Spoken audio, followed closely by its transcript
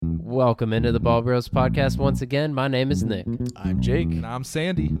Welcome into the Ball Bros podcast once again. My name is Nick. I'm Jake. And I'm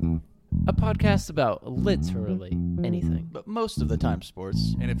Sandy. A podcast about literally anything. But most of the time,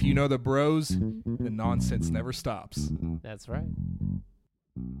 sports. And if you know the bros, the nonsense never stops. That's right.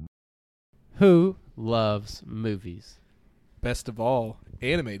 Who loves movies? Best of all,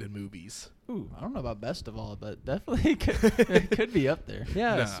 animated movies. Ooh, I don't know about best of all, but definitely it could be up there.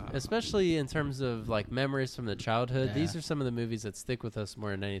 Yeah, No. especially in terms of like memories from the childhood. Yeah. These are some of the movies that stick with us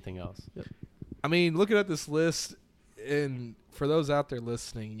more than anything else. I mean, looking at this list, and for those out there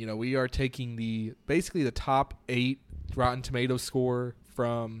listening, you know, we are taking basically the top 8 Rotten Tomato score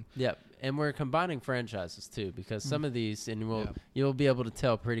from. Yep. And we're combining franchises too, because some of these, and Yeah. you'll be able to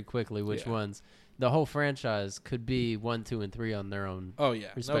tell pretty quickly which Yeah. ones. The whole franchise could be 1, 2, and 3 on their own Oh yeah,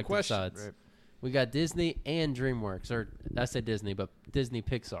 no respective question. sides. Right. We got Disney and DreamWorks, or I say Disney, but Disney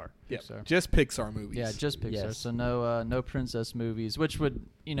Pixar. Yep. Pixar. Just Pixar movies. Yeah, just Pixar. Yes. So no princess movies, which would,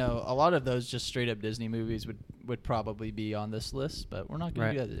 a lot of those just straight up Disney movies would probably be on this list, but we're not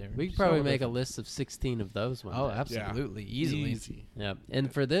going to do that there. We could Just probably all make a different. list of 16 of those one Oh, day. absolutely. Easily. Easy. Yeah.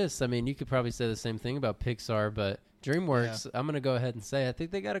 And for this, I mean, you could probably say the same thing about Pixar, but DreamWorks, I'm going to go ahead and say, I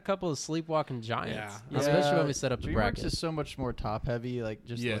think they got a couple of sleepwalking giants, Yeah. especially when we set up the DreamWorks bracket. is so much more top heavy, like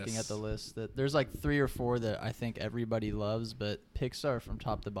just looking at the list. That there's like 3 or 4 that I think everybody loves, but Pixar from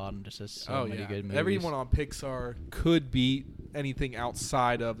top to bottom just has so many good movies. Everyone on Pixar could beat anything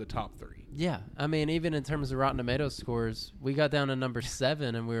outside of the top 3. Yeah. I mean, even in terms of Rotten Tomatoes scores, we got down to number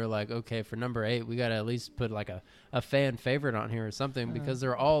 7, and we were like, okay, for number 8, we got to at least put like a fan favorite on here or something, because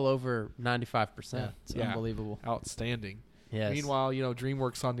they're all over 95%. Yeah, it's unbelievable. Outstanding. Yes. Meanwhile,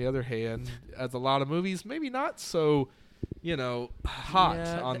 DreamWorks on the other hand has a lot of movies, maybe not so, hot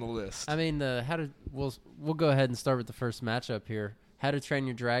Yeah, on the list. I mean, we'll go ahead and start with the first matchup here. How to Train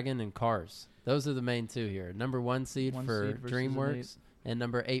Your Dragon and Cars. Those are the main 2 here. Number 1 seed One for seed versus an DreamWorks and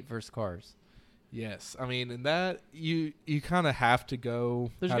number 8 versus Cars. Yes, I mean, and that you kind of have to go.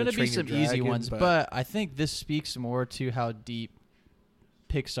 There's going to be some easy ones, but I think this speaks more to how deep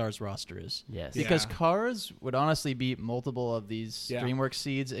Pixar's roster is. Yes. Because Yeah. Cars would honestly beat multiple of these Yeah. DreamWorks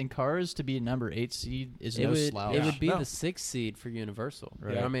seeds, and Cars to be number 8 seed is It no would, slouch. it would be No. the 6th seed for Universal.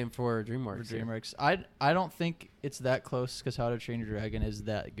 Right. I mean, for DreamWorks. for here. DreamWorks. I don't think it's that close because How to Train Your Dragon is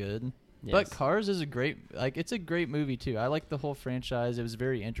that good. Yes. But Cars is it's a great movie too. I like the whole franchise. It was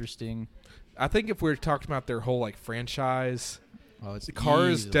very interesting. I think if we're talking about their whole franchise, Oh, it's the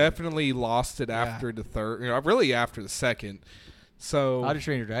Cars easily- definitely lost it after the third, really after the second. So How to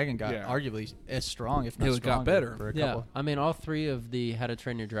Train Your Dragon got Yeah. arguably as strong, if not It got stronger, better. for a Yeah, couple. I mean, all 3 of the How to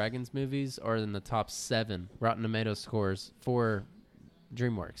Train Your Dragons movies are in the top 7 Rotten Tomatoes scores for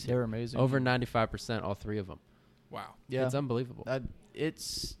DreamWorks. They were amazing. Over 95%, all 3 of them. wow, Yeah, It's unbelievable.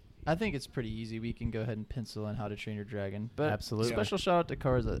 I think it's pretty easy. We can go ahead and pencil in How to Train Your Dragon. But Absolutely. special shout out to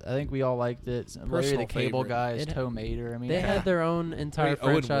Cars. I think we all liked it. Larry Personal the Cable favorite. Guy is It- Toe Mater. I mean, They had their own entire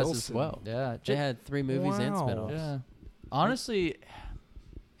Owen franchise as Wilson. well. yeah. They had 3 movies and Wow. spinoffs. Yeah. Honestly,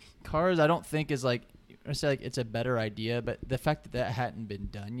 Cars I don't think is I say it's a better idea, but the fact that hadn't been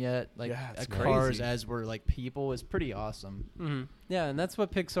done yet, Yeah, it's Cars crazy. as we're people is pretty awesome. Mm-hmm. Yeah, and that's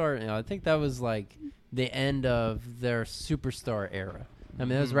what Pixar. I think that was the end of their superstar era. I mean,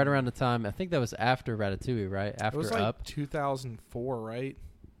 that was right around the time. I think that was after Ratatouille, right? it After was Up. 2004, right?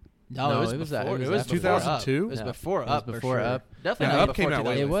 No, it was before. after It was 2002? It was Yeah. before It was Up. for before sure. Up. Definitely Yeah, not Up came before out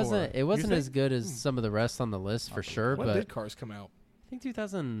way 2000. It before. wasn't. It You wasn't think? as good as some of the rest on the list for sure. When But did Cars come out? I think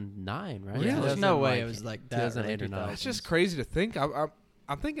 2009, right? Really? There's no way 2009, it was that 2008 or 9. That's just crazy to think.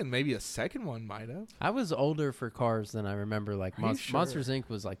 I'm thinking maybe a second one might have. I was older for Cars than I remember. Are you sure? Monsters Inc.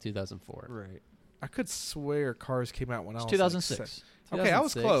 was 2004. Right. I could swear Cars came out when I was It's 2006. Okay, I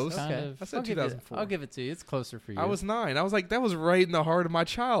was 2006. close. Kind Okay. of. I said I'll give it- 2004. I'll give it to you. It's closer for you. I was 9. I was like, that was right in the heart of my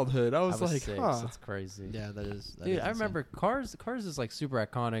childhood. I was, like, 6. huh. That's crazy. Yeah, that is. Dude, I remember Cars. Cars is super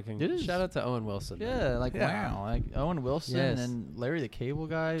iconic, and It is. shout out to Owen Wilson. Yeah, Yeah. wow, Owen Wilson Yes. and Larry the Cable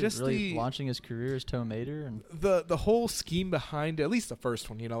Guy Just really the- launching his career as Toe Mater, and The whole scheme behind it, at least the first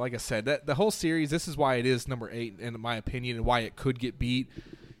one, like I said, that the whole series, this is why it is number 8 in my opinion, and why it could get beat.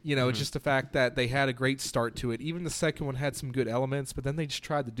 Just the fact that they had a great start to it. Even the second one had some good elements, but then they just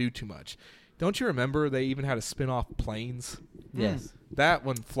tried to do too much. Don't you remember they even had a spin-off Planes? Yes. That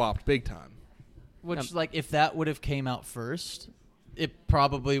one flopped big time. which if that would have came out first, it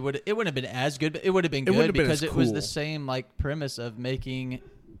probably would. It wouldn't have been as good, but it would have been It wouldn't good have been because as it was cool. the same premise of making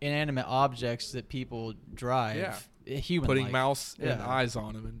inanimate objects that people drive human, putting mouse and eyes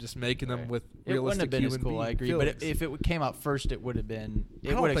on them and just making them with realistic human beings. It wouldn't have been as cool, I agree. feelings. But if it came out first, it would have been.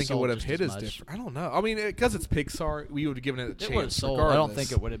 I don't think it would have hit as different. I don't know. I mean, because it's Pixar, we would have given it a chance. Sold. I don't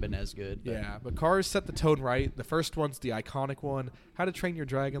think it would have been as good. But. Yeah, but Cars set the tone right. The first one's the iconic one. How to Train Your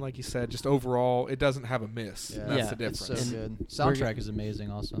Dragon, like you said, just overall, it doesn't have a miss. Yeah. That's the difference. It's so good. Soundtrack is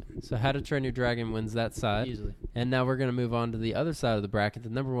amazing, also. So How to Train Your Dragon wins that side. Easily. And now we're going to move on to the other side of the bracket. The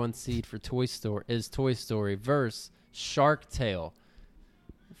number 1 seed for Toy Story is Toy Story versus Shark Tale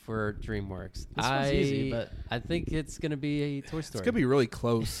for DreamWorks. This one's easy, but I think it's going to be a Toy Story. It's going to be really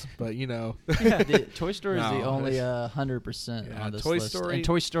close, but Yeah, Toy Story is the only 100% on this Toy list. Story. And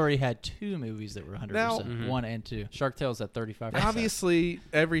Toy Story had 2 movies that were 100%, Now, 1 and 2. Shark Tale's at 35%. Obviously,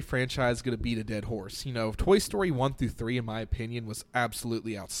 every franchise is going to beat a dead horse. Toy Story 1 through 3, in my opinion, was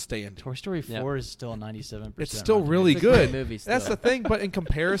absolutely outstanding. Toy Story 4 is still 97%. It's still really good. Movie still. That's the thing, but in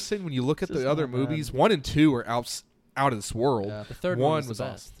comparison, when you look at the other movies, 1 and 2 are out of this world. Yeah. The third one was the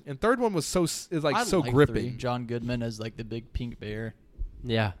best. Awesome. And third one was so like gripping. 3. John Goodman as like the big pink bear.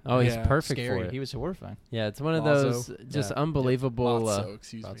 Yeah. Oh, he's perfect Scary. for it. He was horrifying. Yeah, it's one of those just unbelievable.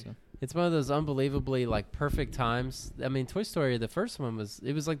 Excuse me. It's one of those unbelievably perfect times. I mean, Toy Story, the first one was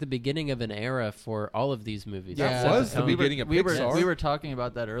like the beginning of an era for all of these movies. Yeah, it was the beginning of Pixar. We were talking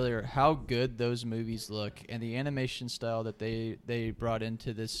about that earlier. How good those movies look and the animation style that they brought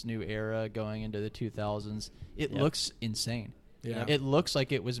into this new era going into the 2000s. It looks insane. Yeah. It looks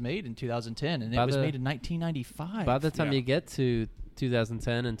like it was made in 2010 and it was made in 1995. By the time you get to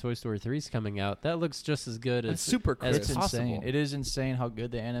 2010 and Toy Story 3 is coming out, that looks just as good as super crisp. It's insane. It is insane how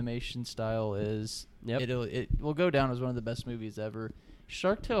good the animation style is. Yep. It will go down as one of the best movies ever.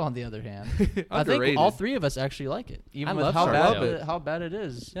 Shark Tale, on the other hand, I Underrated. think all 3 of us actually like it, even with how bad it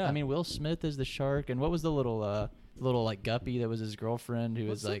is. Yeah. I mean, Will Smith is the shark, and what was the little guppy that was his girlfriend who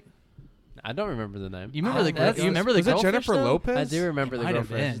was like. I don't remember the name. You remember the? You remember the? Was it Jennifer Lopez? I do remember the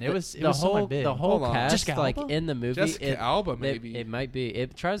girlfriend. It was the whole the whole cast in the movie. Jessica Alba, maybe it might be.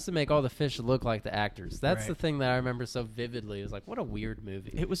 It tries to make all the fish look like the actors. That's the thing that I remember so vividly. It was like, what a weird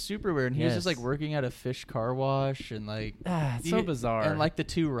movie. It was super weird. And he was just working at a fish car wash and it's so bizarre. And the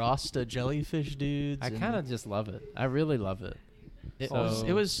 2 Rasta jellyfish dudes. I kind of just love it. I really love it. It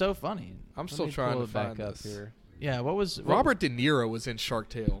was so funny. I'm still trying to find up this. here. Yeah, Robert De Niro was in Shark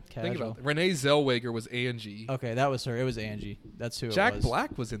Tale. Think about that. Renee Zellweger was Angie. Okay, that was her. It was Angie. That's who Jack it was.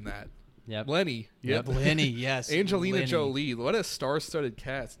 Black was in that. Yep. Lenny. Yep. Lenny, yes. Angelina Lenny. Jolie. What a star-studded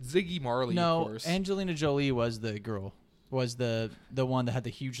cast. Ziggy Marley, of course. Angelina Jolie was the girl. Was the one that had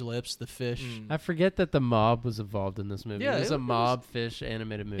the huge lips, the fish. I forget that the mob was involved in this movie. Yeah, it was a mob fish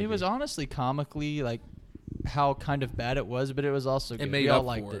animated movie. It was honestly comically how kind of bad it was, but it was also good. Made we up all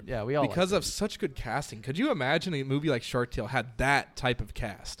liked for it. Yeah, we all because liked of such good casting. Could you imagine a movie like Shark Tale had that type of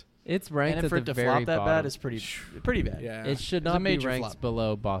cast? It's ranked and at for the it to very flop that bottom. bad is pretty bad. Yeah, it should not be ranked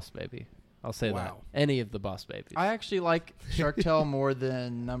below Boss Baby. I'll say that. Any of the Boss Babies. I actually like Shark Tale more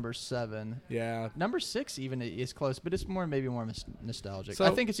than number 7. Yeah. Number 6 even is close, but it's maybe more nostalgic. So, I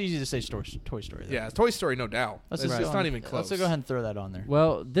think it's easy to say Toy Story, though. Yeah, Toy Story, no doubt. It's not even close. Let's go ahead and throw that on there.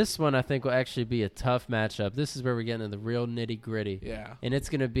 Well, this one I think will actually be a tough matchup. This is where we're getting into the real nitty-gritty. Yeah. And it's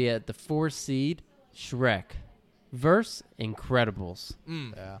going to be at the 4 seed, Shrek. Versus Incredibles.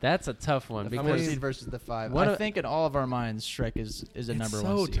 Yeah. That's a tough one. The 4 seed versus the 5. I think in all of our minds, Shrek is a number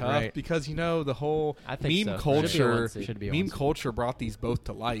 1 seed. It's so tough because, the whole meme culture brought these both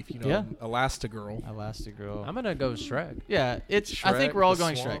to life. Elastigirl. I'm going to go Shrek. Yeah, I think we're all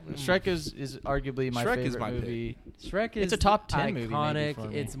going Shrek. Shrek is arguably my favorite movie. Shrek is it's a top 10 iconic.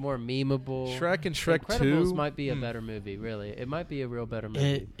 movie. It's more memeable. Shrek and Shrek 2. Incredibles might be a better movie, really. It might be a real better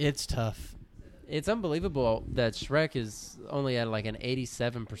movie. It's tough. It's unbelievable that Shrek is only at an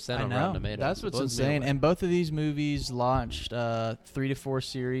 87% on Rotten Tomatoes. That's what's insane. And both of these movies launched 3 to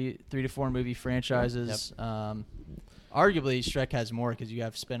 4 movie franchises. Yep. Arguably, Shrek has more because you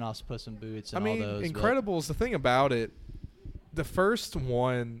have spin-offs, Puss in Boots, and all those. Incredibles, the thing about it, the first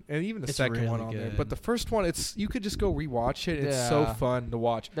one, and even the second one on there, but the first one, you could just go rewatch it. It's so fun to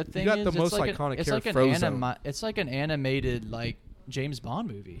watch. The thing you got the most iconic character, Frozen. It's like an animated, James Bond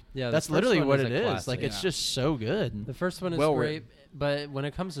movie. Yeah, that's literally what it is. It's just so good. The first one is great, but when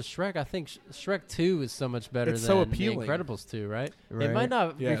it comes to Shrek, I think Shrek 2 is so much better than so appealing. Incredibles 2, right? It might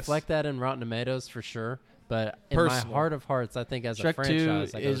not reflect that in Rotten Tomatoes for sure, But in Personal. my heart of hearts, I think as a Shrek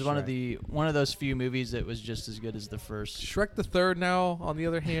franchise, 2 I go is Shrek. one of those few movies that was just as good as the first. Shrek the Third now, on the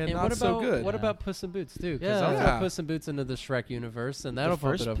other hand, And not what about so good. what Yeah. about Puss in Boots too? Because Yeah. I'll Yeah. throw Puss in Boots into the Shrek universe, and that'll the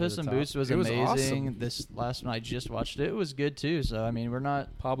bump first it over Puss the in top. Boots was It was amazing. awesome. This last one I just watched it. It was good too. So I mean, we're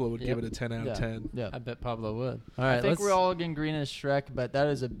not. Pablo would give Yep. it a 10 out Yeah. of 10. Yeah. I bet Pablo would. All right, I think let's. we're all getting green as Shrek, but that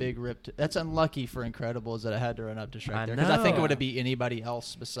is a big rip. That's unlucky for Incredibles that I had to run up to Shrek I there because I think it know. would have beat anybody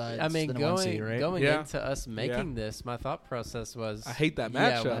else besides. I mean, the one seed, right? going Yeah. into us making this, my thought process was, I hate that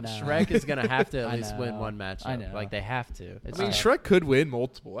yeah, matchup. well, I know. Shrek is gonna have to at I least win know. one matchup. I know. Like they have to. It's I mean, tough. Shrek could win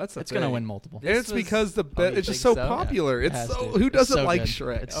multiple. That's the It's gonna thing. win multiple. And it's This was- because Oh, you it's just think so so? popular. Yeah. It's It has so to. who It's doesn't so like good.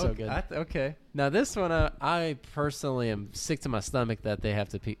 Shrek? It's so good. Okay. Now this one, I personally am sick to my stomach that they have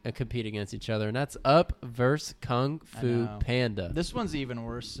to compete against each other, and that's Up versus Kung I Fu know. Panda. This one's even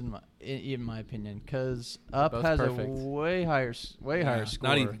worse in my opinion because Up both has perfect. a way higher score.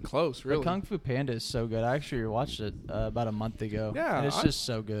 Not even close, really. But Kung Fu Panda is so good. I actually watched it about a month ago. Yeah, and it's just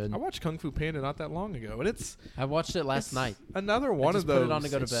so good. I watched Kung Fu Panda not that long ago, and it's I watched it last it's night. Another one just of those. put it on to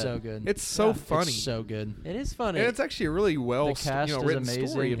go to It's bed. so good. It's so Yeah. funny, It's so good. It is funny. and it's actually a really well The cast is written amazing,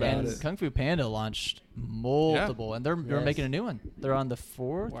 story about and it. Kung Fu Panda launched multiple, and they're Yes. making a new one. They're on the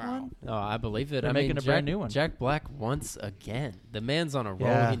fourth Wow. one. Oh, I believe it. They're I mean, making a Jack, brand new one. Jack Black once again. The man's on a roll.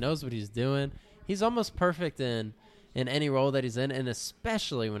 Yeah. He knows what he's doing. He's almost perfect in any role that he's in, and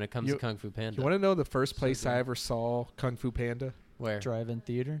especially when it comes You- to Kung Fu Panda. You want to know the first place good. I ever saw Kung Fu Panda? Where? Drive-in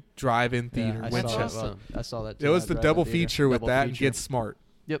theater. Drive-in theater, Yeah, I Winchester. saw, Awesome. I saw that. It Too, was at the drive-in double theater. feature with Double that and feature. Get Smart.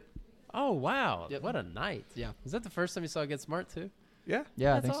 Yep. Oh wow! Yep. What a night! Yeah. Is that the first time you saw Get Smart too? Yeah,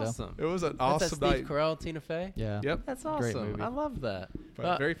 Yeah, That's I think so. awesome. it was an That's awesome that Steve night. Carell, Tina Fey. Yeah. Yep, That's Great awesome. movie. I love that.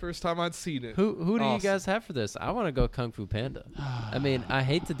 but very first time I'd seen it. Who do you Awesome. guys have for this? I want to go Kung Fu Panda. I mean, I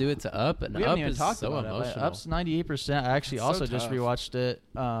hate to do it to Up, and We Up haven't even is talked so about it. emotional. But Up's 98%. I actually It's so also just tough. rewatched it.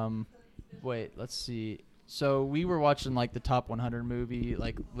 Wait, let's see. So we were watching like the top 100 movie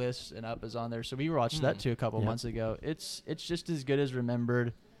like list, and Up is on there. So we watched that too a couple Yep. months ago. It's just as good as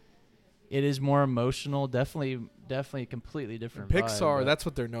remembered. It is more emotional. Definitely a completely different. Pixar, vibe, but- that's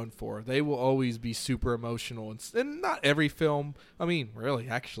what they're known for. They will always be super emotional, and not every film. I mean, really,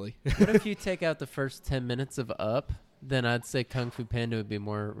 actually. What if you take out the first 10 minutes of Up? Then I'd say Kung Fu Panda would be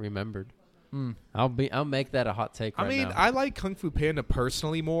more remembered. Mm. I'll make that a hot take I right mean, now. I like Kung Fu Panda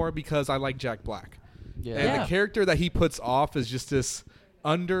personally more because I like Jack Black. Yeah. And Yeah. the character that he puts off is just this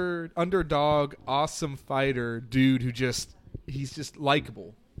underdog, awesome fighter dude who he's just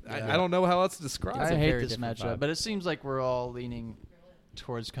likable. Yeah. I don't know how else to describe I It's a it. hate very this different matchup, vibe. but it seems like we're all leaning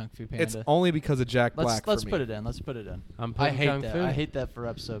towards Kung Fu Panda. It's only because of Jack Black. Let's for me. put it in. Let's put it in. I'm I putting hate Kung that. Fu. I hate that for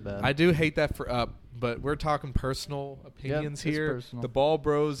Up so bad. I do hate that for Up, but we're talking personal opinions it's here. personal. The Ball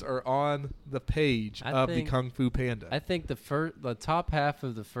Bros are on the page I of the think- Kung Fu Panda. I think the top half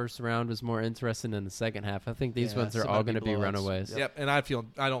of the first round was more interesting than the second half. I think these Yeah, ones it's are about all to be going to be blowouts. runaways. Yep, and I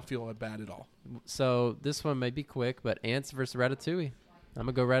don't feel bad at all. So this one may be quick, but Ants versus Ratatouille. I'm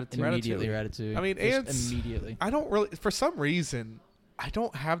gonna go Ratatouille. Immediately Ratatouille. I mean, Just Ants- immediately. I don't really, for some reason, I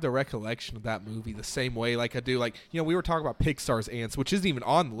don't have the recollection of that movie the same way like I do. Like, we were talking about Pixar's Ants, which isn't even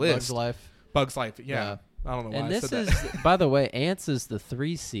on the list. Bugs Life. Bugs Life, yeah. Yeah. I don't know why And I this said is, that. by the way, Ants is the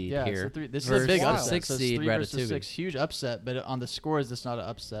 3 seed Yeah, here. this is versus a big the wild. upset. 6 So it's seed 3 versus Ratatouille. 6, huge upset. But on the scores, it's not an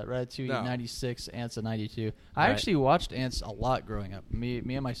upset. Ratatouille No. 96, Ants a 92. I Right. actually watched Ants a lot growing up. Me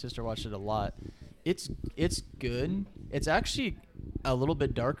and my sister watched it a lot. It's good. It's actually a little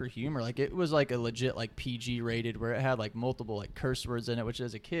bit darker humor. Like it was like a legit like PG rated where it had like multiple like curse words in it. Which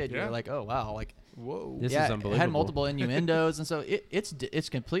as a kid Yeah. you're like, oh wow, like Whoa. This yeah, is it unbelievable. had multiple innuendos, and so it's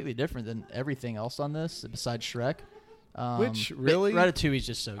completely different than everything else on this besides Shrek. Which really- Ratatouille is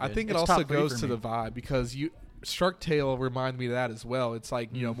just so good. I think it It's also top 3 goes for to me. the vibe because Shark Tale reminded me of that as well. It's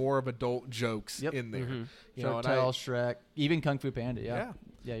like, more of adult jokes Yep. in there. Mhm. You know, Shark and Tale, Shrek, even Kung Fu Panda. Yeah.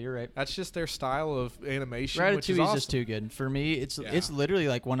 Yeah, you're right. that's just their style of animation, which Ratatouille is is awesome. just too good for me. It's Yeah. literally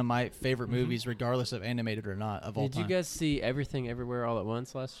like one of my favorite Mhm. movies, regardless of animated or not, of all Did time. you guys see Everything Everywhere All at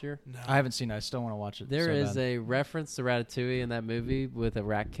Once last year? No. I haven't seen it. I still want to watch it. There so is bad. a reference to Ratatouille in that movie with a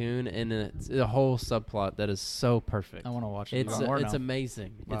raccoon, and it's a whole subplot that is so perfect. I want to watch it. It's even more it's now.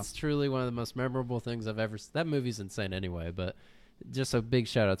 amazing. Wow. It's truly one of the most memorable things I've ever. That movie's insane anyway, but just a big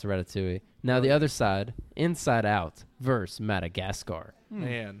shout out to Ratatouille. Now the other side, Inside Out versus Madagascar.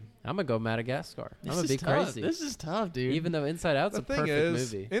 Man. I'm gonna go Madagascar. I'm This gonna is be tough. crazy. This is tough, dude. Even though Inside Out's The a thing perfect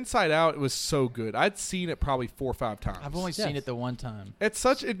is, movie. Inside Out was so good. I'd seen it probably 4 or 5 times. I've only seen Yes. it the one time.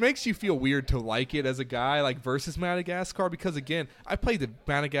 It makes you feel weird to like it as a guy, like versus Madagascar, because again, I played the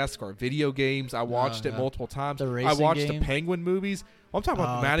Madagascar video games. I watched it yeah. multiple times. The I racing watched game? the Penguin movies. I'm talking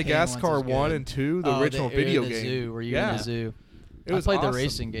about Oh, the Madagascar Penguins is 1 good. and 2, the Oh, original the- video in the game. Zoo, were you yeah. in the zoo? It was I played the awesome.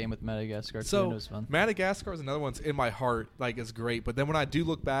 racing game with Madagascar too. So And it was fun. Madagascar is another one's in my heart. Like, it's great. But then when I do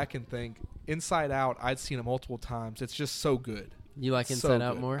look back and think Inside Out, I'd seen it multiple times. It's just so good. You like So Inside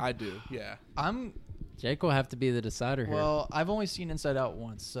Out good. more? I do. Yeah. Jake will have to be the decider here. Well, I've only seen Inside Out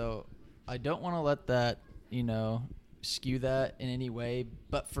once, so I don't want to let that, skew that in any way.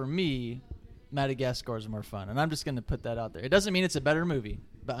 But for me, Madagascar is more fun, and I'm just going to put that out there. It doesn't mean it's a better movie,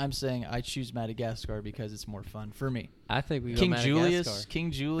 but I'm saying I choose Madagascar because it's more fun for me. I think we go King Madagascar.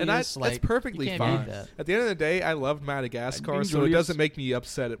 Julius, And that's perfectly you can't fine. beat that. At the end of the day, I loved Madagascar, King so it Julius. doesn't make me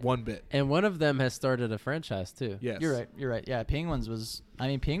upset at one bit. And one of them has started a franchise too. Yes. You're right. Yeah, Penguins was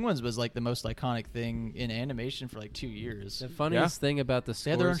like the most iconic thing in animation for like 2 years. The funniest thing about the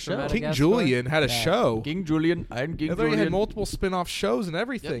They had their own scores for show. Madagascar, King Julian had a show. King Julian and King And they had Julian. multiple spin-off shows and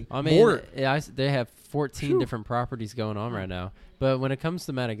everything. I mean, More. they have 14 Phew. different properties going on right now. But when it comes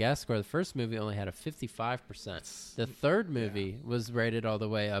to Madagascar, the first movie only had a 55%. The third movie was rated all the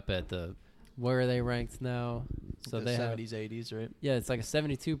way up at where are they ranked now? So the they 70s, 80s, right? yeah, it's like a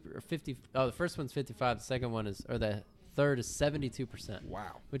 72 or 50. Oh, the first one's 55. The second one the third is 72%.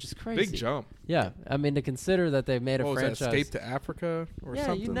 Wow. Which is crazy. Big jump. Yeah, I mean to consider that they've made a What was that, franchise. Escape to Africa or yeah,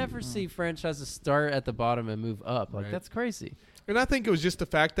 something? you never see franchises start at the bottom and move up. Like Right. that's crazy. And I think it was just the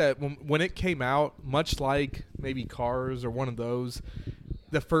fact that when it came out, much like maybe Cars or one of those,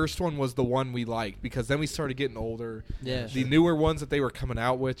 the first one was the one we liked because then we started getting older. Yeah, The newer ones that they were coming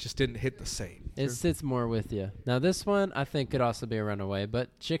out with just didn't hit the same. it sits more with you. Now this one I think could also be a runaway,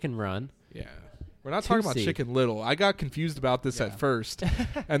 but Chicken Run. Yeah. We're not talking about 2C. Chicken Little. I got confused about this Yeah. at first.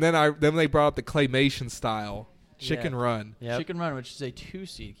 And then they brought up the claymation style. Chicken Yeah. Run. Yep. Chicken Run, which is a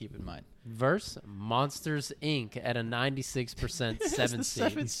 2C, keep in mind. Verse Monsters Inc. at a 96% 7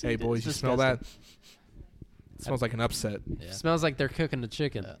 seed. Hey, boys, you smell that? It smells like an upset. Yeah. Smells like they're cooking the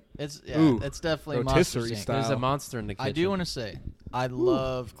chicken. Ooh, it's definitely rotisserie Monsters, Inc. style. There's a monster in the kitchen. I do want to say, I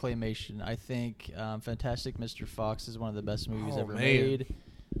love claymation. I think Fantastic Mr. Fox is one of the best movies Oh, ever man. made.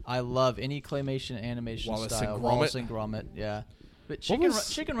 I love any claymation animation Wallace style. and Gromit. Wallace and Gromit, yeah. But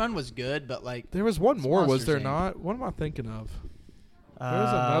Chicken Run was good, but like There was one it's more, was Monsters, there Inc. not? What am I thinking of? There's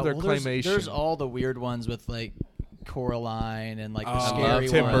another claymation. There's all the weird ones with like Coraline and like the Oh, scary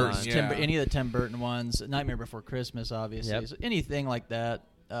Tim ones. Burton, yeah. Any of the Tim Burton ones. Nightmare Before Christmas, obviously. Yep. So anything like that.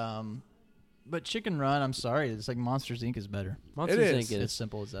 But Chicken Run, I'm sorry, it's like Monsters Inc. is better. Monsters It Inc. is. is. It's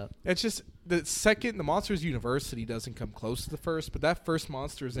simple as that. It's just the Monsters University doesn't come close to the first, but that first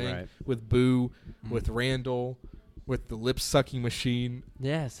Monsters Inc. Right. with Boo, with Randall, with the lip sucking machine.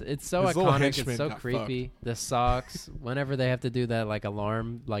 Yes, it's so His little iconic. henchman It's so got creepy. The socks, whenever they have to do that like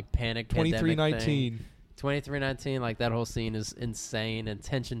alarm, like panic pandemic 2319. 2319, like that whole scene is insane and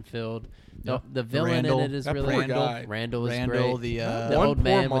tension filled. Yep. The villain Randall. in it is That really poor guy. Randall is Randall, great. the The One old poor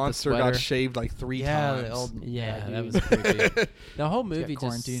man with the monster got sweater. shaved like 3 Yeah, the times. old- Yeah, that dude. was creepy. The whole movie just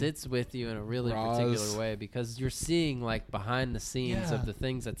quarantined. sits with you in a really Roz. particular way because you're seeing like behind the scenes Yeah. of the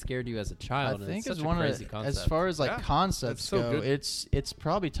things that scared you as a child. I and think it's it's such one a of crazy the, concept. as far as like Yeah, concepts that's so go, good. it's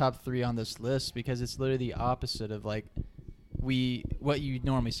probably top 3 on this list because it's literally the opposite of like what you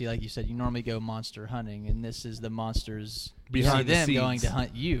normally see. Like you said, you normally go monster hunting, and this is the monsters Behind the them scenes. going to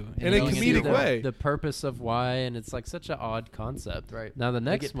hunt you In a going comedic into- way. The purpose of why, and it's like such an odd concept. Right. Now the They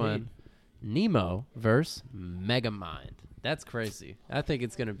next get paid. one, Nemo versus Megamind. That's crazy. I think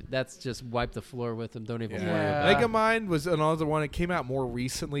it's gonna. That's just wipe the floor with them. Don't even worry about it. Megamind was another one. It came out more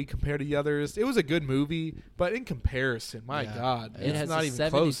recently compared to the others. It was a good movie, but in comparison, my Yeah. God, It it's has not a even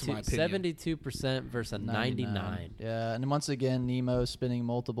close in my opinion. 72% versus a 99. Yeah, and once again, Nemo spinning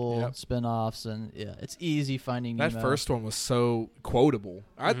multiple Yep. spin-offs, and yeah, it's easy finding That Nemo. first one was so quotable.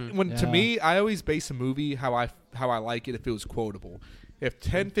 To Yeah. me, I always base a movie how I like it if it was quotable. If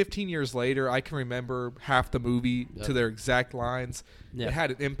 10, 15 years later, I can remember half the movie to their exact lines, Yeah. it had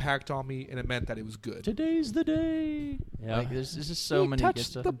an impact on me, and it meant that it was good. Today's the day. Yeah. Like, there's just so He many good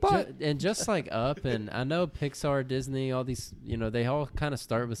touched stuff. the butt. And just like Up, and I know Pixar, Disney, all these, they all kind of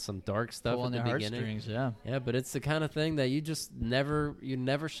start with some dark stuff Pulling at the the beginning. heartstrings, yeah. Yeah, but it's the kind of thing that you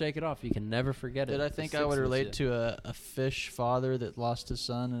never shake it off. You can never forget it. Did I It think sticks I would with relate you. to a fish father that lost his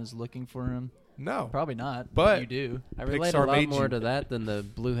son and is looking for him? No. Probably not, But- you do. I relate Pixar a lot made more you. to that than the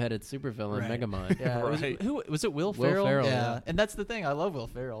blue-headed supervillain Right. Megamind. Yeah, Right. who was it? Will Will Ferrell? Ferrell, yeah. yeah. And that's the thing. I love Will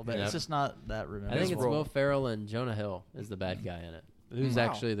Ferrell, but Yep. it's just not that I rememberable. think it's role. Will Ferrell and Jonah Hill is the bad guy in it. Who's Wow.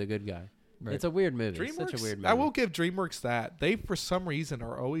 actually the good guy? Right. It's a weird movie. It's such a weird movie. I will give DreamWorks that. They, for some reason,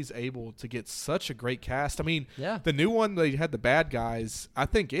 are always able to get such a great cast. I mean, Yeah. the new one, they had the bad guys. I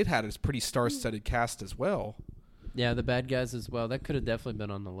think it had a pretty star-studded cast as well. Yeah, the bad guys as well. That could have definitely been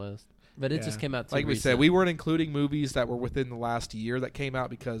on the list. But it just came out too like we recent. said, we weren't including movies that were within the last year that came out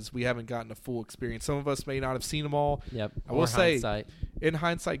because we haven't gotten a full experience. Some of us may not have seen them all. Yep. I will say, hindsight. in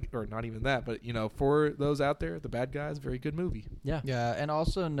hindsight, or not even that, but for those out there, The Bad Guys, very good movie. Yeah. Yeah, and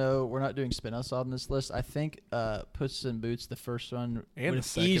also no, we're not doing spin-offs on this list. I think Puss in Boots, the first one, And would the have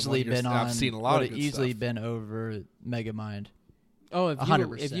second easily one, been on. I've seen a lot would of have good easily stuff. been over Megamind. Oh, if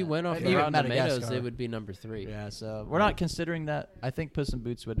 100%. you went off Even the Rotten Tomatoes, Madagascar. it would be number 3. Yeah, so we're not considering that. I think Puss in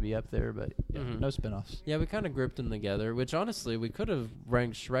Boots would be up there, but no spin-offs. Yeah, we kind of grouped them together, which honestly, we could have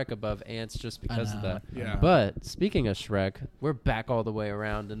ranked Shrek above Ants just because of that. Yeah. But speaking of Shrek, we're back all the way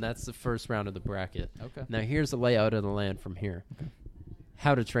around, and that's the first round of the bracket. Okay. Now, here's the layout of the land from here.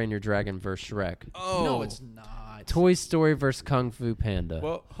 How to Train Your Dragon versus Shrek. Oh. No, it's not. Toy Story versus Kung Fu Panda.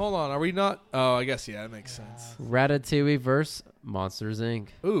 Well, hold on. Are we not? Oh, I guess, yeah, that makes sense. Ratatouille versus Monsters, Inc.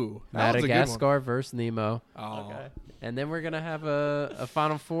 Ooh. That was a good one. Madagascar versus Nemo. Oh. Okay. And then we're going to have a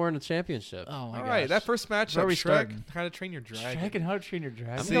Final Four and a championship. Oh my All gosh. right, that first matchup, Where are we Shrek, starting? How to Train Your Dragon. Shrek and How to Train Your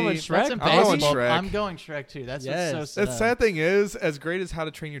Dragon. I'm See, going that's Shrek. I'm going baby. Shrek. I'm going Shrek too. That's Yes. what's so The sad thing is, as great as How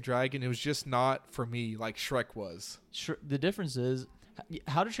to Train Your Dragon, it was just not for me like Shrek was. The difference is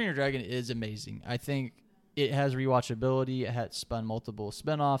How to Train Your Dragon is amazing. I think it has rewatchability. It had spun multiple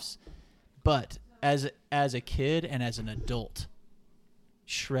spinoffs, but as a kid and as an adult,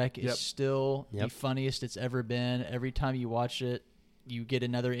 Shrek is still the funniest it's ever been. Every time you watch it, you get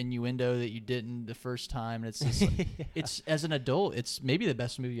another innuendo that you didn't the first time. And it's just, it's as an adult, it's maybe the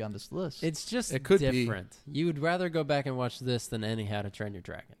best movie on this list. It's just It could be. different. You would rather go back and watch this than any How to Train Your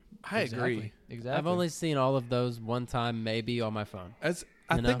Dragon. I agree. Exactly. I've only seen all of those one time, maybe on my phone. As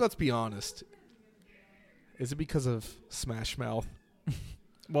I You think, know? let's be honest. Is it because of Smash Mouth?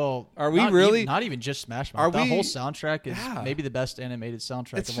 Well, Are we not really- not even just Smash Mouth. Are the we- whole soundtrack is Yeah. maybe the best animated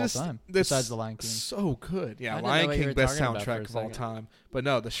soundtrack It's of just all time, this- besides The Lion King. So good. Yeah, I didn't know Lion what you King were best talking about for a soundtrack of all second. time. But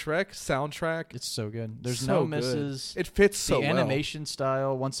no, the Shrek soundtrack. It's so good. There's so no good. misses. It fits The so well. animation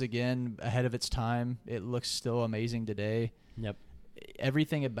style, once again, ahead of its time. It looks still amazing today. Yep.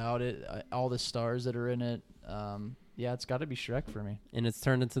 Everything about it, all the stars that are in it. Yeah, it's got to be Shrek for me. And it's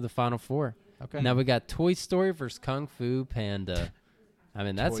turned into the Final Four. Okay. Now we got Toy Story versus Kung Fu Panda. I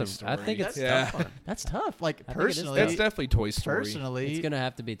mean, that's Toy I Story. think it's Yeah. tough one. That's tough. Like, I think it is personally, That's definitely Toy Story. personally, It's going to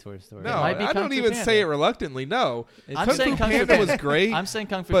have to be Toy Story. No, might be I Kung don't Fu even Panda. say it reluctantly. No, It's I'm Kung saying Fu Kung Fu Panda was Panda. great. I'm saying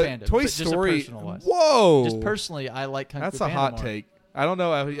Kung Fu but Panda. Toy but just Story. personal-wise. Whoa. Just personally, I like Kung That's Fu a Panda hot more. take. I don't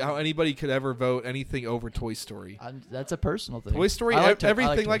know how anybody could ever vote anything over Toy Story. That's a personal thing. Toy Story, I like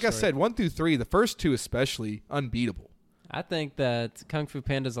everything, Toy like I Story. said, 1 through 3, the first 2 especially, unbeatable. I think that Kung Fu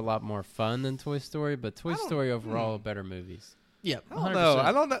Panda is a lot more fun than Toy Story, but Toy don't- Story overall are better movies. Yeah, I don't know. 100%.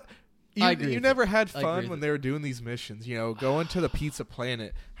 I don't know. I agree You with never you. had I agree fun with when you. they were doing these missions, going to the Pizza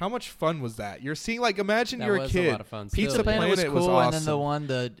Planet. How much fun was that? You're seeing, like, imagine That you're a was kid. a lot of fun. Pizza Still, Planet was was cool, and then awesome. the one,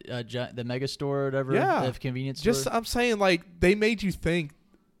 the mega store or whatever, Yeah. the convenience Just, store. I'm saying, like, they made you think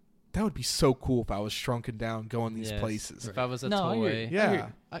that would be so cool if I was shrunken down going these Yes. places. If I was a No, I hear toy. you. Yeah.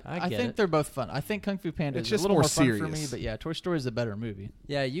 I I get think it. they're both fun. I think Kung Fu Panda It's is just a little more more fun for me, serious. but yeah, Toy Story is the better movie.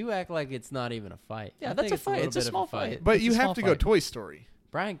 Yeah, you act like it's not even a fight. Yeah, I that's think a it's fight. little It's a bit of small fight. But It's you a have small to go fight. Toy Story.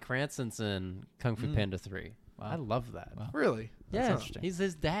 Bryan Cranston's in Kung Fu Panda 3. Wow. I love that. Wow. Really? That's Yeah, interesting. he's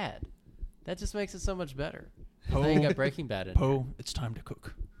his dad. That just makes it so much better. Poe. Now you got Breaking Bad in there. Poe, it's time to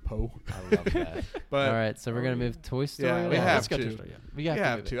cook. Poe. I love that. But All right, so we're going to move Toy Story. Yeah, we along. have Let's go to. Toy Story. Yeah. We You have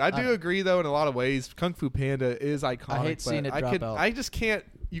have to. to. I do agree, though, in a lot of ways. Kung Fu Panda is iconic. I hate but seeing it drop out. I just can't.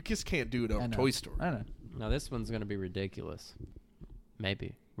 You just can't do it I over know. Toy Story. I know. Now this one's going to be ridiculous.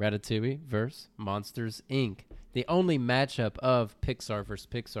 Maybe. Ratatouille versus Monsters, Inc. The only matchup of Pixar versus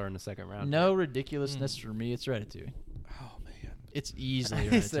Pixar in the second round. No ridiculousness for me. It's Ratatouille. Oh man, It's easily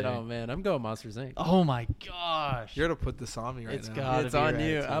I said, Ratatouille. oh man, I'm going Monsters, Inc. Oh my gosh. you're gonna put this on me right It's now. gotta It's be on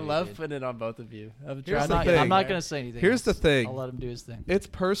you. I Ratatouille, love dude. putting it on both of you. I'm Here's I'm the not, thing. I'm not going to say anything. Here's the else. thing. I'll let him do his thing. It's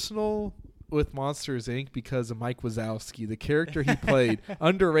personal with Monsters Inc. because of Mike Wazowski, the character he played,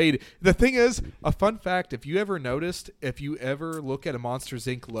 underrated. The thing is, a fun fact: if you ever look at a Monsters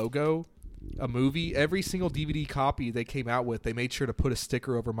Inc. logo, a movie, every single DVD copy they came out with, they made sure to put a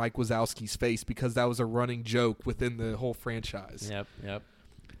sticker over Mike Wazowski's face because that was a running joke within the whole franchise. Yep.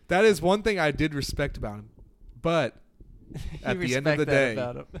 That is one thing I did respect about him. But at the end of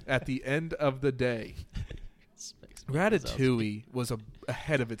the day, Ratatouille was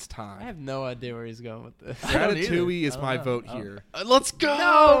ahead of its I time. have no idea where he's going with this. Ratatouille is I don't my know. vote I don't- here. Let's go,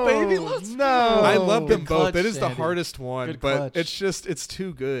 No, baby. Let's No, go. I love them Good both. clutch, It is the Sandy. hardest one, Good but clutch. it's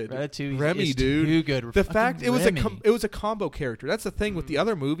too good. Ratatouille Remy, is dude, too good. the Fucking fact it was Remy. it was a combo character. That's the thing with the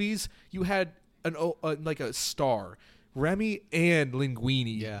other movies. You had like a star. Remy and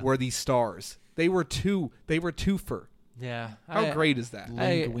Linguini Yeah. were these stars. They were twofer. Yeah. How great is that?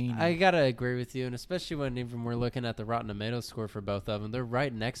 I gotta agree with you, and especially when even we're looking at the Rotten Tomatoes score for both of them, they're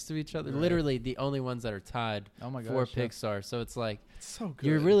right next to each other. Right. Literally the only ones that are tied for gosh, yeah. Pixar. So it's like It's so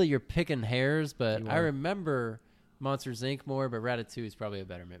good. you're picking hairs, but I remember Monsters Inc. more, but Ratatouille is probably a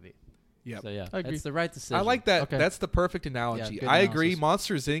better movie. Yep. So yeah, I agree. it's the right decision. I like that. Okay. That's the perfect analogy. good I agree. analysis.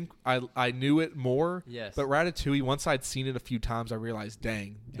 Monsters Inc. I knew it more. Yes. But Ratatouille, once I'd seen it a few times, I realized,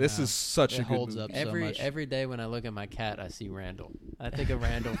 dang, this Yeah. is such It a good holds movie. up. So much. Every day when I look at my cat, I see Randall. I think of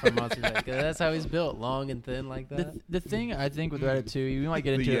Randall from Monsters Inc. That's how he's built, long and thin like that. The thing I think with Ratatouille, we might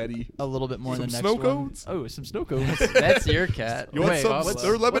get The into Yeti. it a little bit more in Some the next snow one. cones? Oh, some snow cones. That's your cat. You want Wait, some? Oslo. What's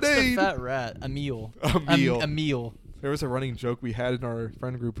their lemonade? What's the fat rat? A meal. A meal. A meal. There was a running joke we had in our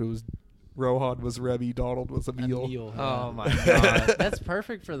friend group. It was Rohan was Remy, Donald was a meal. A meal. Oh my god, that's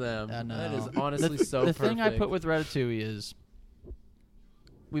perfect for them. I know. That is honestly so The perfect. thing I put with Ratatouille is,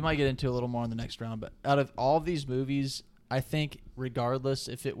 we might get into a little more in the next round, but out of all of these movies, I think regardless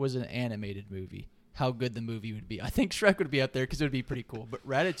if it was an animated movie, how good the movie would be. I think Shrek would be up there because it would be pretty cool. But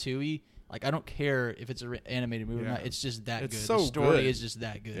Ratatouille, like, I don't care if it's an animated movie or Yeah. not. It's just that It's good. so the story good. is just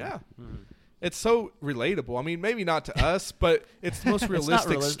that good. Yeah. Mhm. It's so relatable. I mean, maybe not to us, but it's the most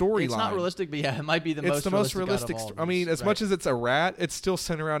realistic storyline. It's not realistic, but yeah, it might be the It's most the most realistic. out of all of I mean, these. as much as it's a rat, it's still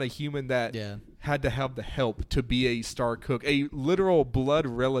centered around a human that Yeah. had to have the help to be a star cook, a literal blood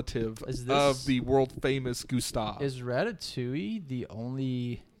relative Is this- of the world famous Gustav. Is Ratatouille the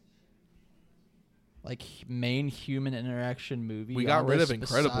only like main human interaction movie? We got on rid of this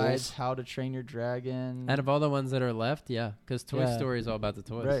Incredibles. besides How to Train Your Dragon. Out of all the ones that are left, yeah, because Toy Yeah. Story is all about the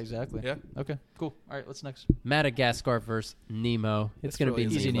toys. Right, exactly. Yeah. Okay, cool. All right, what's next? Madagascar versus Nemo. It's gonna really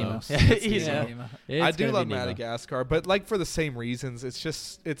be Easy Nemo. Nemo. It's Easy Nemo. Nemo. It's I do gonna love be Nemo. Madagascar, but like for the same reasons,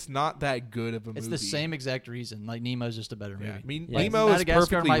 it's not that good of a movie. It's the same exact reason. Like Nemo's just a better movie. Yeah, I mean, Yeah. Nemo is Madagascar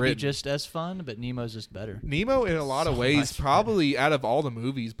perfectly might written. be just as fun, but Nemo's just better. Nemo, in a lot of So ways, much probably out of all the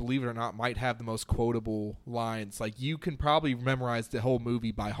movies, believe it or not, might have the most quotable lines. Like you can probably memorize the whole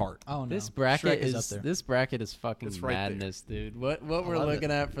movie by heart. Oh no, This bracket Shrek is up there. this bracket is fucking It's right there. madness, dude. What we're love looking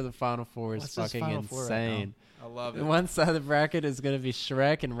at for the Final Four is What's this fucking Final Four right insane. I love One side of the bracket is gonna be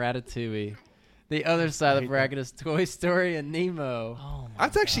Shrek and Ratatouille. The other side of the hate bracket is Toy Story and Nemo. Oh my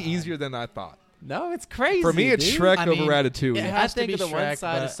That's actually God. easier than I thought. No, it's crazy. For me, it's dude. Shrek I over mean, Ratatouille. it I has to think be the one Shrek,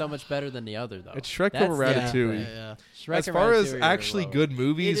 side but- is so much better than the other, though. It's Shrek That's over the- Ratatouille. Yeah. Shrek As and far as Ratatouille are actually low. good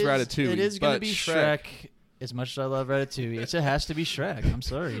movies, Ratatouille. It is going to but be Shrek. As much as I love Ratatouille, it has to be Shrek. I'm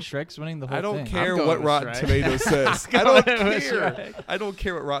sorry, Shrek's winning the whole I don't thing. care I'm going what with Rotten Shrek. Tomatoes says. I'm I don't going with care. Shrek. I don't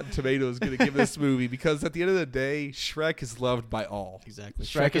care what Rotten Tomatoes is going to give this movie because at the end of the day, Shrek is loved by all. Exactly.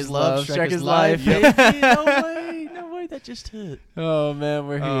 Shrek is love, Shrek is life. Yep. No way, no way, that just hit. Oh man,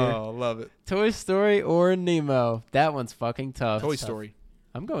 we're here. Oh, love it. Toy Story or Nemo? That one's fucking tough. Toy Story.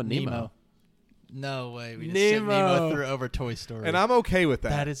 I'm going Nemo. No way, we just sent Nemo. Nemo through over Toy Story. And I'm okay with that.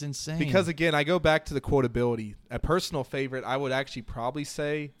 that is insane. Because again, I go back to the quotability. A personal favorite, I would actually probably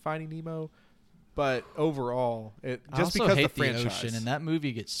say Finding Nemo, but overall, it I just also because hate the franchise. ocean, and that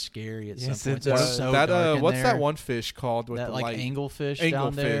movie gets scary at Yes, some it point. does. It's so that dark in what's there. that one fish called with That the like light? anglefish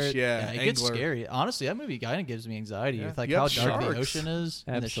down there. Anglefish, yeah, it gets angler. scary. Honestly, that movie kind of gives me anxiety Yeah. with like You how have dark the sharks. ocean is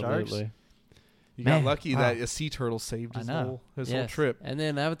and the sharks. Absolutely. You Man, got lucky wow. that a sea turtle saved I his know. whole Yes. trip. And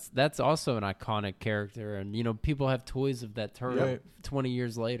then that's also an iconic character, and you know people have toys of that turtle Right. 20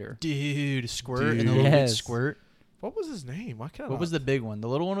 years later. Dude, Squirt Dude. and the little big Yes. Squirt. What was his name? Why can't I What was the not- big one? The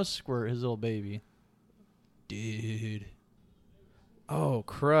little one was Squirt, his little baby. Dude. Oh,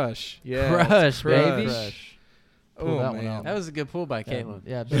 Crush. Yeah, Crush, baby. Crush. Pull Oh that one man. out. That was a good pull by Caitlin.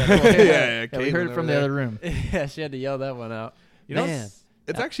 Yeah, Yeah, we heard Caitlin it from over the there. other room. Yeah, she had to yell that one out. You know, Man.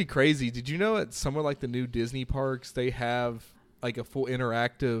 it's actually crazy. Did you know at somewhere like the new Disney parks, they have like a full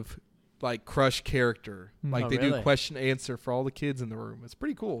interactive like Crush character. Like Oh, they really? do question answer for all the kids in the room. It's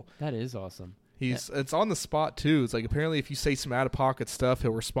pretty cool. That is awesome. It's on the spot too. It's like apparently if you say some out of pocket stuff,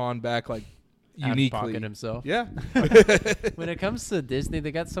 he'll respond back like Out of uniquely. pocket himself. Yeah. When it comes to Disney,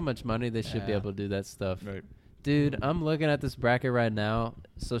 they got so much money, they should be Yeah. able to do that stuff. Right. Dude, I'm looking at this bracket right now.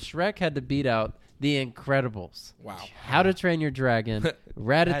 So Shrek had to beat out The Incredibles, Wow. How to Train Your Dragon,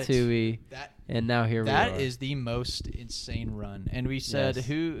 Ratatouille, That and now here we are. That is the most insane run. And we said Yes.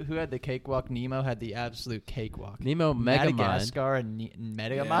 who had the cakewalk? Nemo had the absolute cakewalk. Nemo, Megamind, Madagascar and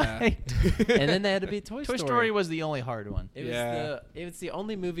Megamind. and then they had to beat Toy Toy Story. Story was the only hard one. It was Yeah. it's the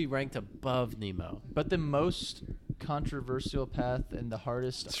only movie ranked above Nemo. But the most controversial path and the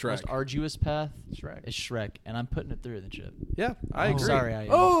hardest, Shrek. most arduous path Shrek. is Shrek, and I'm putting it through the chip. Yeah, I I'm agree. sorry, I am.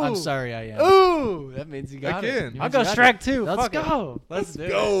 Oh! I'm sorry, I am. Oh, that means you got Again. it. I'll go You got Shrek it. too. Let's Fuck it. go. Let's do it.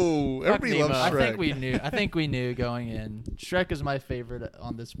 Go! Fuck Everybody Nemo. loves I Shrek. think we knew going in. Shrek is my favorite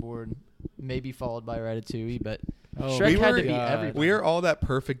on this board, maybe followed by Ratatouille, but Oh, Shrek had to we be were- everybody. We're all that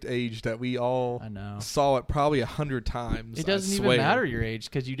perfect age that we all I know. saw it probably 100 times. It doesn't I even swear. matter your age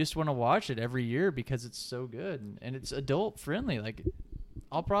because you just want to watch it every year because it's so good and it's adult friendly. Like,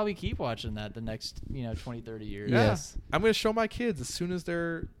 I'll probably keep watching that the next 20, 30 years. Yeah. Yes. I'm going to show my kids as soon as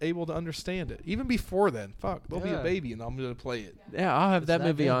they're able to understand it. Even before then. Fuck, they'll be Yeah. a baby and I'm going to play it. Yeah, I'll have It's that that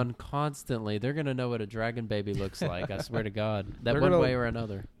movie big. on constantly. They're gonna know what a dragon baby looks like. I swear to God, that They're one gonna- way or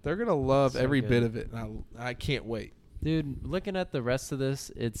another. They're going to love So every good. bit of it. And I can't wait. Dude, looking at the rest of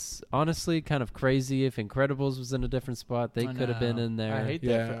this, it's honestly kind of crazy. If Incredibles was in a different spot, they I could have been know. in there. I hate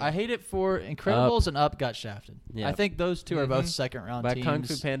Yeah. that. I hate it for Incredibles and Up got shafted. Yeah. I think those two are both Mhm. second round By teams. Kung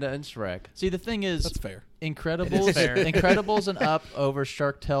Fu Panda and Shrek. See, the thing is, That's fair. Incredibles, fair. Incredibles and Up over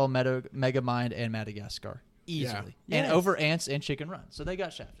Shark Tale, Megamind, and Madagascar easily, Yeah. and Yes. over Ants and Chicken Run. So they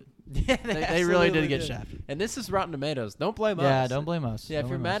got shafted. Yeah, They really did get shafted. And this is Rotten Tomatoes. Don't blame us. Yeah, don't blame us. Yeah, if Don't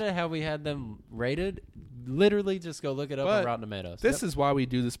you're blame mad us. at how we had them rated, literally just go look it up on But Rotten Tomatoes. This is why we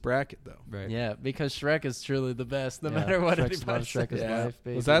do this bracket, though. Right. Yeah, because Shrek is truly the best, no Yeah, matter what Shrek's anybody love, Shrek says. is life,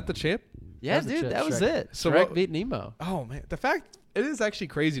 baby. Was that the chip? Yeah, That was the dude, chip, that was Shrek. it. So Shrek what- beat Nemo. Oh, man. The fact, it is actually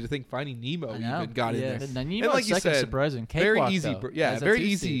crazy to think Finding Nemo I know. even got in Yes. there. Now, And Nemo's like you second said, surprising. Very Cakewalk, easy. though, Yeah, as a very 2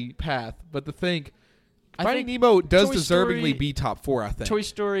 easy seed. path. But to think, I Finding think Nemo does Toy deservingly Story- be top 4, I think. Toy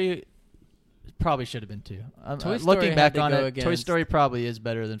Story probably should have been 2. Toy Story Looking had back to on go it, Toy against- Story probably is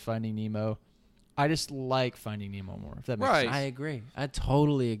better than Finding Nemo. I just like Finding Nemo more, if that makes Right. sense. I agree. I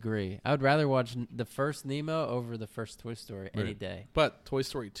totally agree. I would rather watch the first Nemo over the first Toy Story any Right. day. But Toy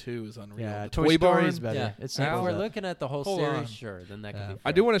Story 2 is unreal. Yeah, The Toy Toy Story Barn, is better. Yeah, It's if Al- we're looking at the whole Hold series, on. sure, then that Yeah. could be.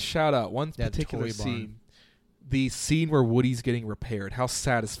 I do want to shout out one Yeah, particular Toy Barn. scene. The scene where Woody's getting repaired. How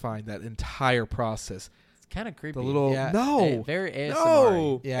satisfying that entire process. It's kind of creepy. The little Yeah. no, very ASMR.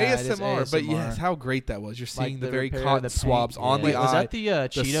 no, Yeah, it is ASMR. But ASMR. yes, how great that was. You're seeing the very repair, cotton the paint. swabs on Yeah. Wait, the was eye. that the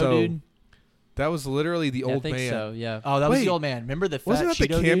Cheeto sew. dude? That was literally the I old think man. so. Yeah. Oh, that was Wait. the old man. Remember the fat Wasn't that the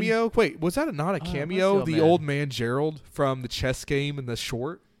Cheeto dude? cameo? Wait, was that not a Oh, it was cameo? the The old old man. man Gerald from the chess game and the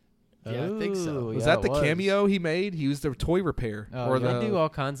short. Yeah, I think so. Ooh, Was yeah, that the it was. cameo he made? He was the toy repair. Oh, or yeah. the They do all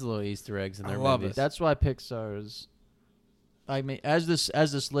kinds of little Easter eggs in I their love movies. it. That's why Pixar's. I mean, as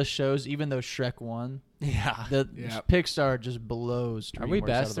this list shows, even though Shrek won, yeah. the Yeah. Pixar just blows. Are we DreamWorks out of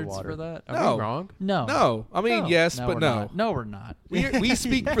the bastards water. for that? Are No. we wrong? No. No, I mean yes, No, but we're no. not. No, we're not. We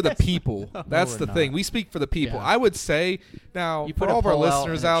speak for the people. That's we're the thing. not. We speak for the people. Yeah. I would say now You for put a all of our poll out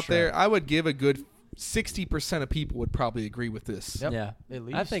listeners and out it's there, Shrek. I would give a good 60% of people would probably agree with this. Yep. Yeah. At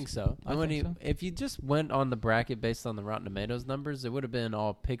least. I think so. I And when think you, so. if you just went on the bracket based on the Rotten Tomatoes numbers, it would have been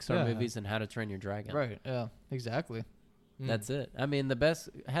all Pixar Yeah. movies and How to Train Your Dragon. Right. Yeah. Exactly. Mm. That's it. I mean, the best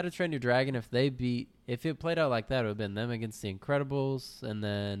How to Train Your Dragon. If it played out like that, it would have been them against The Incredibles and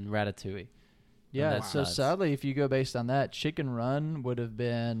then Ratatouille. Yeah. that's So nuts. sadly, if you go based on that, Chicken Run would have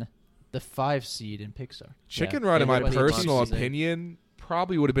been the 5 seed in Pixar. Chicken Yeah. Run, It in my would have been personal Monsters, Inc. opinion,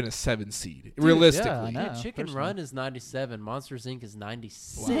 probably would have been a 7 seed. Dude, realistically. yeah, I know. Dude, Chicken personally. Run is 97. Monsters Inc. is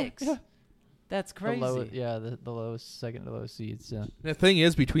 96. Yeah. That's crazy. The lowest, second to lowest seeds. Yeah. The thing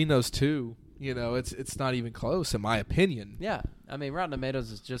is, between those two, it's not even close, in my opinion. Yeah, I mean, Rotten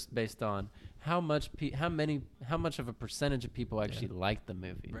Tomatoes is just based on how much of a percentage of people actually like the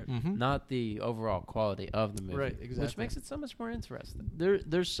movie, Right. Mhm. not the overall quality of the movie. Right, Which exactly. makes it so much more interesting.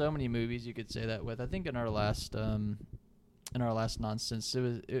 There's so many movies you could say that with. I think in our last nonsense,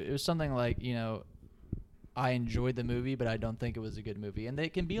 it was something like, I enjoyed the movie, but I don't think it was a good movie, and they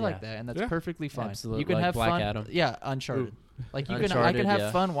can be like Yeah. that, and that's Yeah. perfectly fine. Absolutely, You can like have Black fun. Adam. Yeah, Uncharted. Like I Uncharted, can have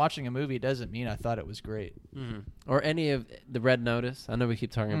yeah. fun watching a movie. It doesn't mean I thought it was great. Or any of the Red Notice. I know we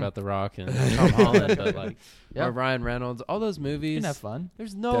keep talking Mm. about The Rock and Tom Holland, but like, Yeah. or Ryan Reynolds, all those You movies. can have fun.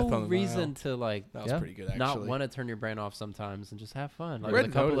 There's Death no on the reason Nile. to like That was Yeah. pretty good, actually. not want to turn your brain off sometimes and just have fun, like Red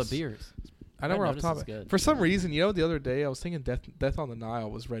with a couple Notice. of beers. I know Red we're off Notice is topic. good. For some reason, the other day I was thinking Death on the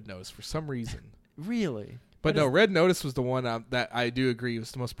Nile was Red Notice for some reason. Really? But What no, is- Red Notice was the one that I do agree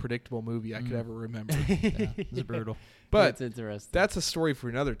was the most predictable movie I could ever remember. Yeah, it's brutal. But that's interesting. that's a story for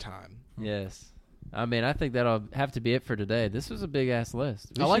another time. Yes. I mean, I think that'll have to be it for today. This was a big ass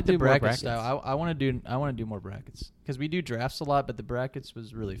list. We I like should the do more bracket brackets. style. I want to do more brackets because we do drafts a lot, but the brackets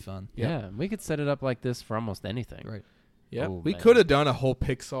was really fun. Yeah, we could set it up like this for almost anything. Right. Yeah, Oh, we man. could have done a whole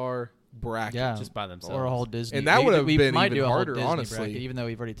Pixar bracket. Yeah. Just by themselves. Or a whole Disney. And that We- would have we been might even do a whole harder, Disney honestly. bracket, even though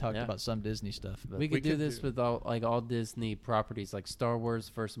we've already talked Yeah. about some Disney stuff. But We could do could this do- with all Disney properties like Star Wars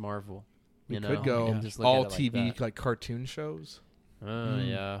versus Marvel. We You know? could go And just look all at it TV Like, that. like cartoon shows,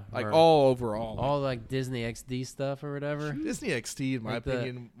 Yeah. like Or all overall. all like Disney XD stuff or whatever. Disney XD, in my Like the-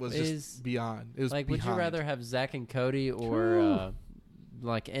 opinion, was is- just beyond. It was Like, behind. would you rather have Zack and Cody or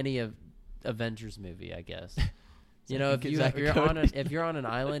like any of Avengers movie? I guess. You know, if you're on an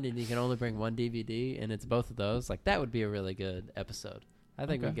island and you can only bring one DVD and it's both of those, like that would be a really good episode. I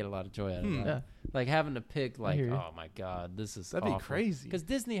think we'd get a lot of joy out of that. Yeah. Like having to pick, like, hear you. oh my god, this is That'd be crazy. Because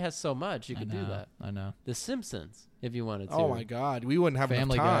Disney has so much, you could do that. I know. The Simpsons, if you wanted to. Oh my God, we wouldn't have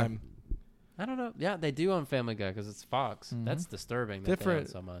Family enough Guy. time. I don't know. Yeah, they do on Family Guy because it's Fox. Mhm. That's disturbing. That they own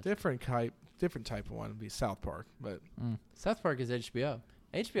so much. Different type of one would be South Park, but South Park is HBO.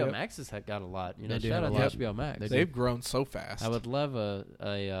 HBO Yep. Max has got a lot. You know, They do shout have out a to lot. HBO Max. they've grown so fast. I would love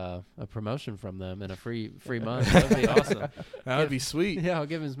a promotion from them and a free month. That'd be awesome. That would be sweet. Yeah, I'll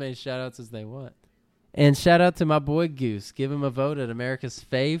give as many shout outs as they want. And shout out to my boy Goose. Give him a vote at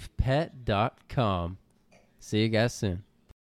americasfavepet.com. See you guys soon.